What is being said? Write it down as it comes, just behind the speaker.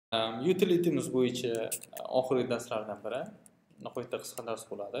Utility'miz bo'yicha oxirgi darslardan biri. Nihoyatda qisqa dars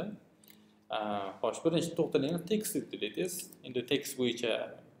bo'ladi. Xo'sh, birinchi to'xtalaylik text utilities. Endi text bo'yicha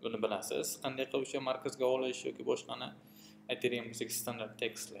buni bilasiz. Qanday qilib o'sha markazga olish yoki boshqani aytadigan bo'lsak, standard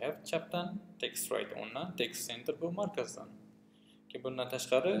text left chapdan, text right o'ngdan, text center bu markazdan. Bundan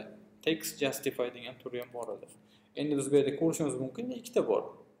tashqari text justify degan turi ham bor edi. Endi biz bu yerda ko'rishimiz mumkin, ikkita bor.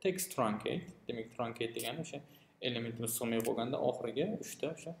 Text truncate, demak truncate degani o'sha elementimiz sig'may qolganda oxiriga 3 ta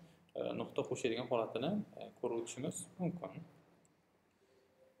o'sha nuqta qo'shadigan holatini ko'rib o'tishimiz mumkin.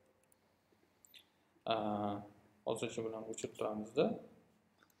 Hozircha bilan o'chirib turamizda.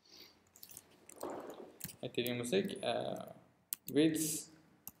 Aytadigan bo'lsak, width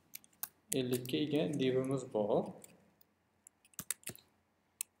 50 ga ega divimiz bor.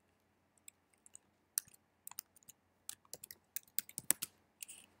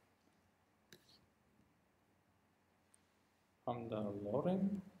 Hamda Lauren.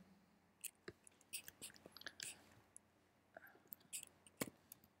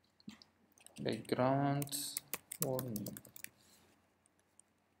 Background warning.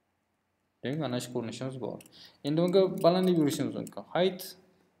 Demak, mana shu ko'rinishimiz bor. Endi unga balandlik berishimiz mumkin. Height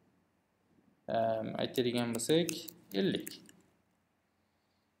aytadigan bo'lsak 50.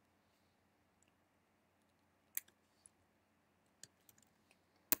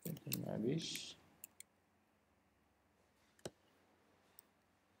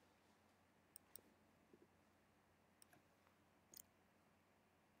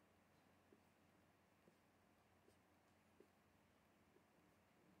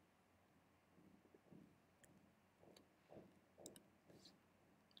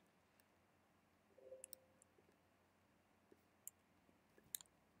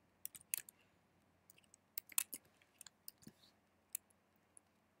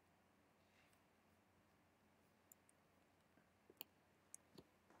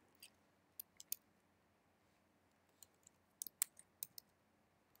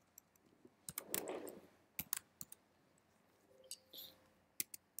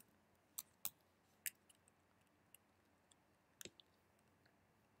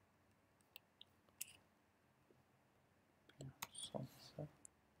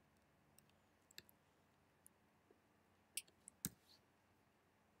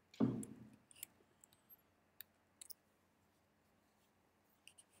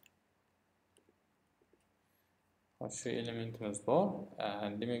 Shu elementimiz bor.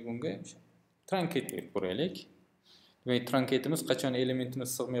 Demak, bunga truncate deb ko'raylik. Demak, truncate'imiz qachon elementimiz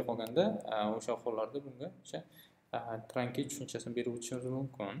sig'may qolganda, o'sha hollarda bunga o'sha truncate tushunchasini berib o'tishimiz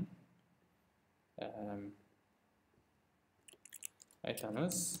mumkin.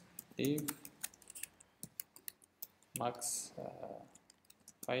 Aytamiz if max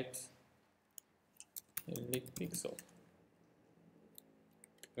height 50 pixel.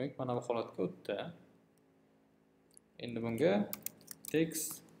 Demak, mana bu holatga o'tdi. Endi bunga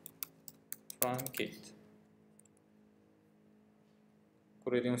text truncate.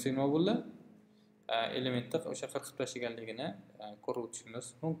 Ko'radigan bo'lsak nima bo'ldi? Elementni o'sha qirqib tashlaganligini ko'rib o'tishimiz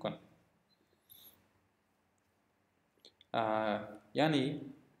mumkin. Ya'ni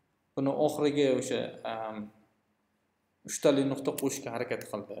buni oxiriga o'sha 3 tali nuqta qo'shishga harakat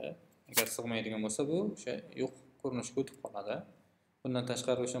qildi. Agar sig'maydigan bo'lsa, bu o'sha yo'q ko'rinishga o'tib qoladi. Bundan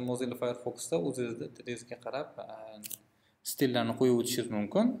tashqari o'sha Mozilla Firefox'da o'zingizga tilingizga qarab stillarni qo'yib o'tishingiz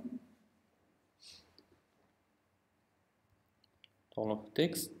mumkin. To'liq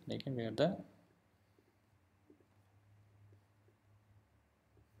text, lekin bu yerda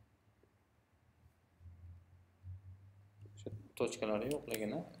o'sha tochkalari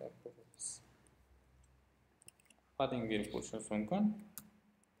yo'qligini ko'ramiz. Padding berib qo'yishingiz mumkin.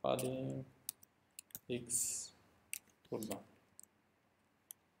 Padding x turban.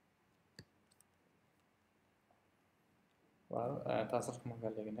 Va ta'sir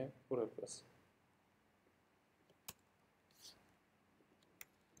qilmaganligini ko'ryapmiz.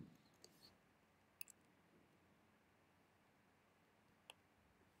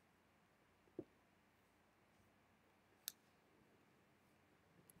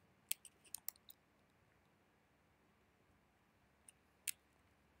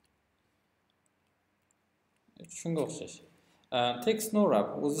 Shunga o'xshash. Text no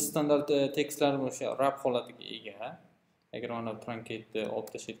wrap o'zi standart tekstlar o'sha wrap holatiga ega. Agar mana truncate olib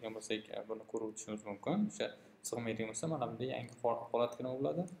tashlaydigan bo'lsak, buni ko'rib o'tishimiz mumkin. O'sha sig'maydigan bo'lsa, mana bunday yangi holatga nima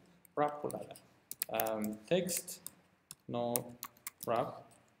bo'ladi? Wrap bo'ladi. Text no wrap.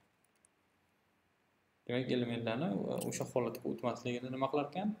 Demak, elementlarni o'sha holatga o'tmasligini nima qilar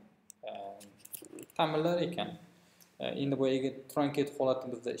ekan? Ta'minlar ekan. Endi boyagi truncate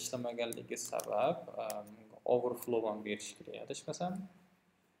holatimizda ishlamaganligi sabab overflow ham berish kerak, adashmasam.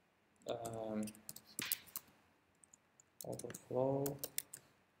 overflow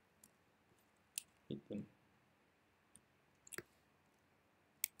hidden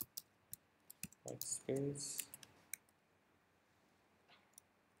white space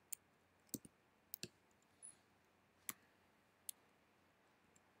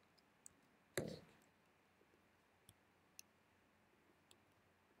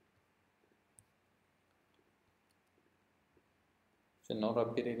Şimdi o'rab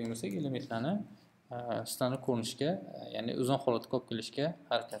beradigan bo'lsak, elementlarni standart ko'rinishga, ya'ni uzun holatga olib kelishga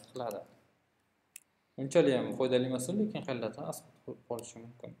harakat qiladi. Unchalik ham foydali emas, lekin qayerlardan asqotib qolishi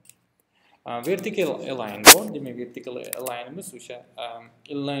mumkin. Vertical align bor. Demak, vertical alignimiz o'sha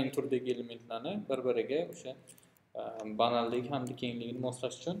inline turdagi elementlarni bir-biriga o'sha banallik hamda kengligini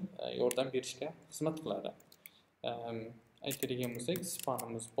moslash uchun yordam berishga xizmat qiladi. Aytadigan bo'lsak,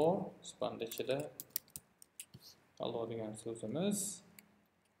 spanimiz bor. Spanning ichida alloh degan so'zimiz.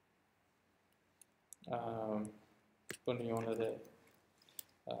 Buni yonida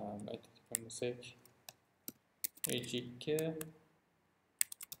aytadigan bo'lsak, h2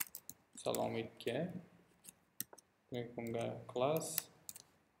 salom 2 bunga class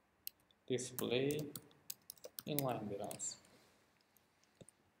display inline beramiz.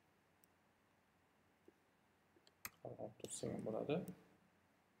 Qarab tursak bo'ladi.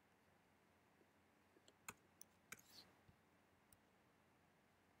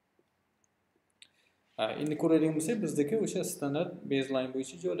 Endi ko'radigan bo'lsak, bizdagi o'sha standart baseline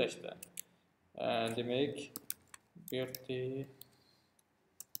bo'yicha joylashdi. Demak, vertical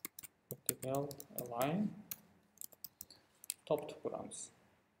align topib ko'ramiz.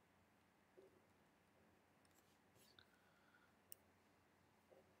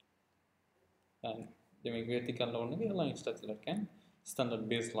 Demak, vertical o'rniga align ishlatilar ekan. Standard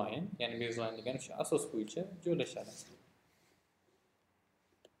baseline, ya'ni baseline degani o'sha asos bo'yicha joylashadi.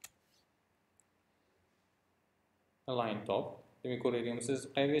 Align top. Demak, ko'radigan bo'lsangiz,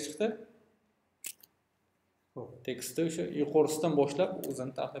 qayerga chiqdi? Tekstni o'sha yuqorisidan boshlab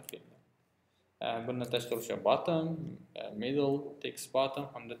o'zini tahlil qildi. Bundan tashqari o'sha bottom, middle, text bottom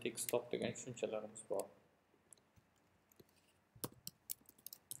hamda text top degan tushunchalarimiz bor.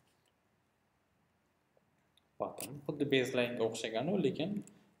 Bottom xuddi baseline ga o'xshagan, lekin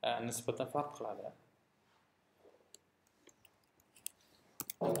nisbatan farq qiladi.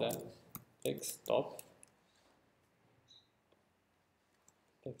 Hamda text top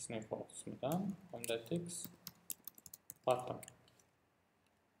tekstning yuqori qismidan hamda text bottom.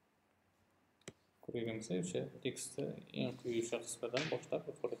 Ko'radigan bo'lsak, o'sha tekstni eng quyi qismidan boshlab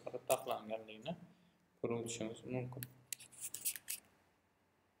yuqoriga qarab taxlanganligini ko'rib o'tishimiz mumkin.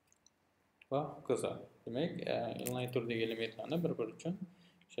 Va hokazo. Demak, inline turdagi elementlarni bir-biri uchun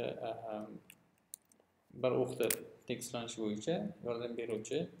o'sha bir o'qda tekstlanishi bo'yicha yordam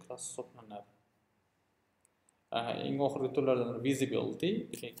beruvchi klass hisoblanadi. Eng oxirgi turlardan biri visibility.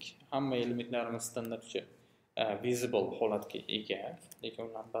 Demak, hamma elementlarimiz standartcha visible holatga ega, lekin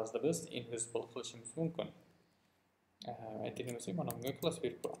ularni ba'zida biz invisible qilishimiz mumkin. Aytadigan bo'lsak, mana bunga class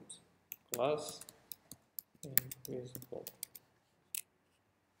berib qo'yamiz. Class invisible.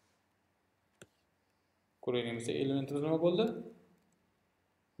 Ko'radigan bo'lsak, elementimiz nima bo'ldi?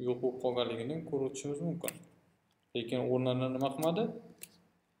 Yo'q bo'lib qolganligini ko'rib o'tishimiz mumkin. Lekin o'rnini nima qilmadi?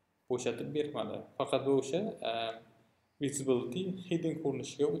 Bo'shatib bermadi. Faqat bu o'sha visibility hidden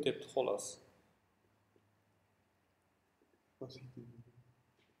ko'rinishiga o'tyapti xolos.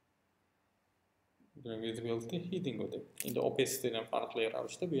 Visibility hidden o'tyapti. Endi opacity dan farqli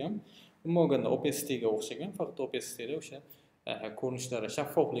ravishda bu ham umuman opacity ga o'xshagan, faqat opacity da o'sha ko'rinishlari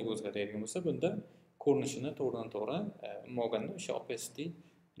shaffofligi o'zgaradigan bo'lsa, bunda ko'rinishini to'g'ridan-to'g'ri umuman o'sha opacity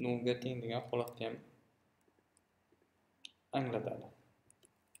nolga teng degan holatni ham anglatadi.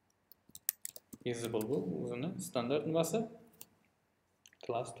 Visible bu o'zini standart nimasi?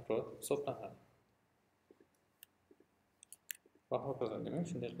 Class turi hisoblanadi. Va hokazo. Demak,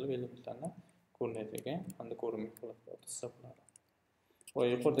 shunday qilib elementlarni ko'rinadigan hamda ko'rinmay holatga hisoblanadi. Va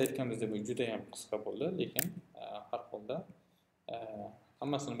yuqorida aytganimizdek, bu juda ham qisqa bo'ldi, lekin har holda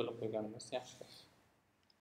hammasini bilib qo'yganimiz yaxshi.